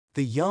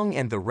The Young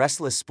and the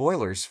Restless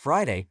spoilers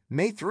Friday,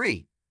 May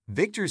 3.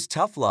 Victor's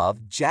tough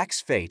love,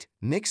 Jack's fate,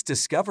 Nick's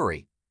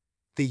discovery.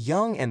 The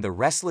Young and the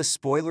Restless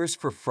spoilers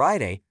for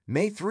Friday,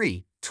 May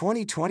 3,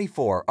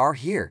 2024 are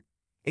here.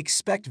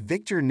 Expect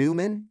Victor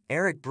Newman,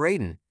 Eric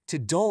Braeden, to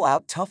dole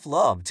out tough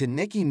love to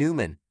Nikki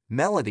Newman,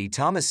 Melody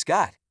Thomas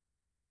Scott.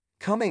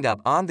 Coming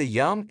up on The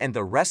Young and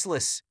the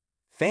Restless,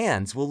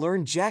 fans will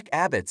learn Jack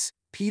Abbott's,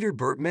 Peter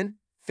Bertman,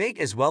 fate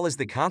as well as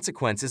the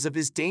consequences of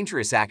his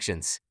dangerous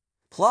actions.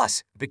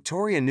 Plus,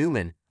 Victoria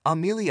Newman,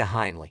 Amelia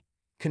Heinle,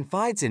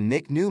 confides in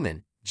Nick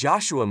Newman,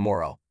 Joshua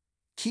Morrow.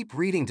 Keep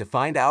reading to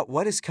find out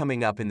what is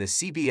coming up in the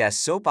CBS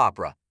soap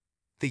opera.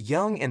 The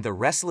Young and the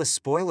Restless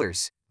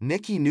spoilers,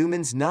 Nikki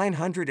Newman's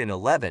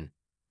 911.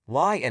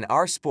 Y and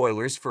R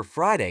spoilers for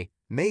Friday,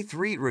 May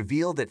 3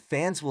 reveal that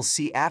fans will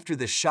see after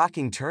the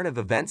shocking turn of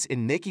events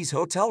in Nikki's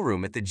hotel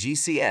room at the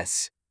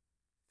GCS.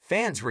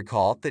 Fans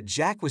recall that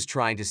Jack was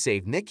trying to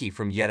save Nikki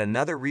from yet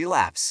another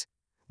relapse.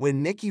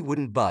 When Nikki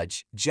wouldn't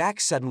budge, Jack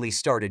suddenly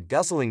started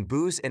guzzling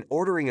booze and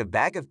ordering a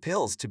bag of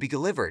pills to be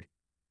delivered.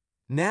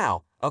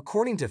 Now,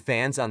 according to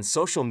fans on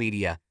social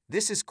media,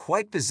 this is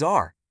quite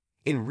bizarre.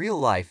 In real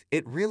life,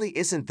 it really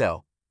isn't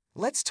though.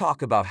 Let's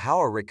talk about how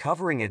a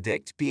recovering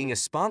addict being a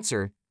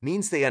sponsor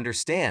means they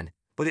understand,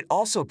 but it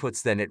also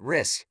puts them at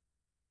risk.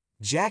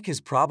 Jack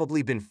has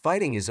probably been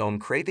fighting his own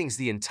cravings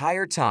the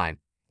entire time,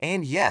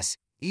 and yes,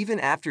 even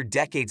after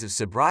decades of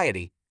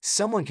sobriety,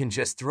 someone can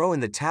just throw in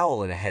the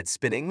towel in a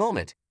head-spinning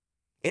moment.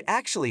 It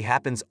actually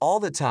happens all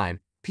the time,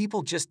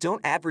 people just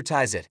don't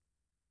advertise it.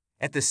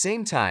 At the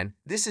same time,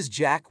 this is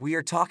Jack we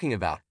are talking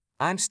about.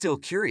 I'm still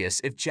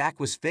curious if Jack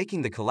was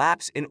faking the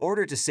collapse in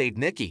order to save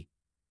Nikki.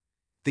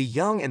 The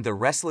Young and the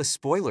Restless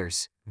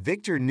spoilers,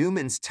 Victor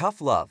Newman's tough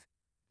love.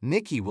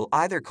 Nikki will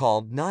either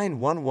call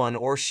 911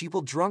 or she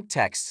will drunk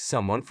text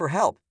someone for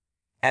help.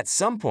 At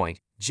some point,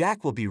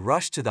 Jack will be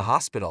rushed to the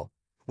hospital.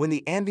 When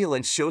the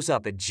ambulance shows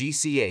up at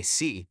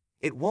GCAC,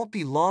 it won't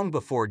be long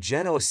before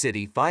Genoa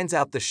City finds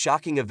out the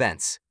shocking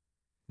events.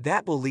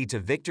 That will lead to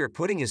Victor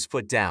putting his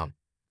foot down.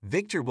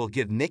 Victor will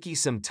give Nikki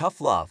some tough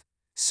love.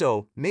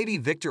 So, maybe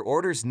Victor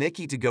orders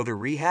Nikki to go to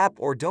rehab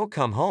or don't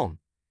come home.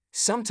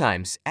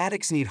 Sometimes,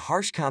 addicts need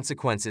harsh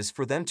consequences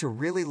for them to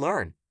really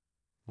learn.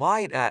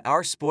 Why at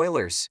our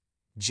spoilers?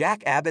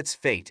 Jack Abbott's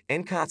fate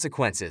and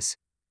consequences.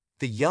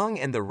 The Young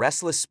and the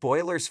Restless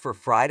spoilers for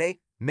Friday,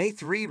 May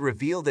 3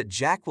 reveal that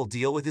Jack will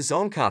deal with his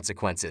own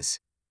consequences.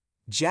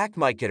 Jack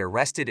might get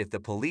arrested if the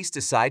police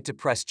decide to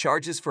press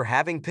charges for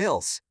having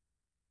pills.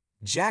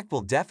 Jack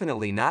will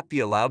definitely not be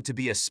allowed to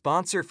be a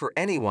sponsor for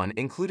anyone,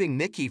 including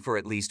Nikki, for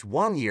at least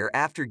 1 year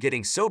after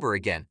getting sober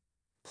again.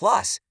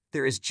 Plus,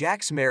 there is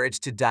Jack's marriage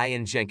to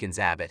Diane Jenkins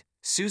Abbott,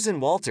 Susan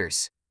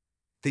Walters.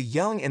 The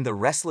Young and the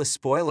Restless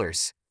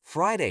spoilers,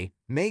 Friday,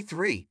 May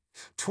 3,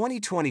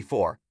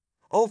 2024.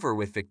 Over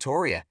with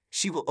Victoria,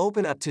 she will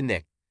open up to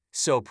Nick.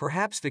 So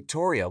perhaps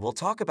Victoria will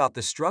talk about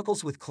the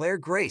struggles with Claire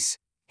Grace,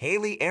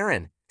 Haley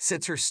Aaron,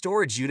 since her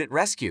storage unit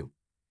rescue.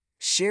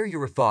 Share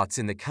your thoughts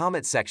in the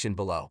comment section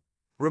below.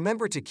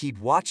 Remember to keep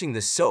watching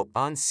the soap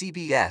on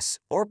CBS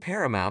or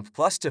Paramount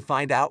Plus to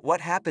find out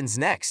what happens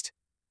next.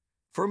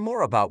 For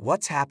more about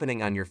what's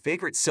happening on your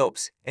favorite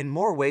soaps and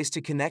more ways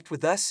to connect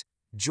with us,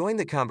 join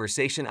the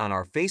conversation on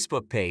our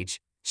Facebook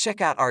page, check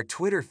out our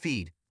Twitter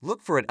feed,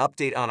 look for an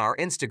update on our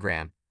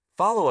Instagram,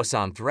 follow us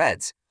on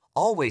Threads,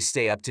 always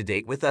stay up to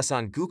date with us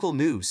on Google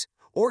News,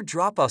 or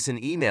drop us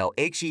an email.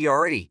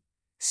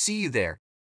 See you there.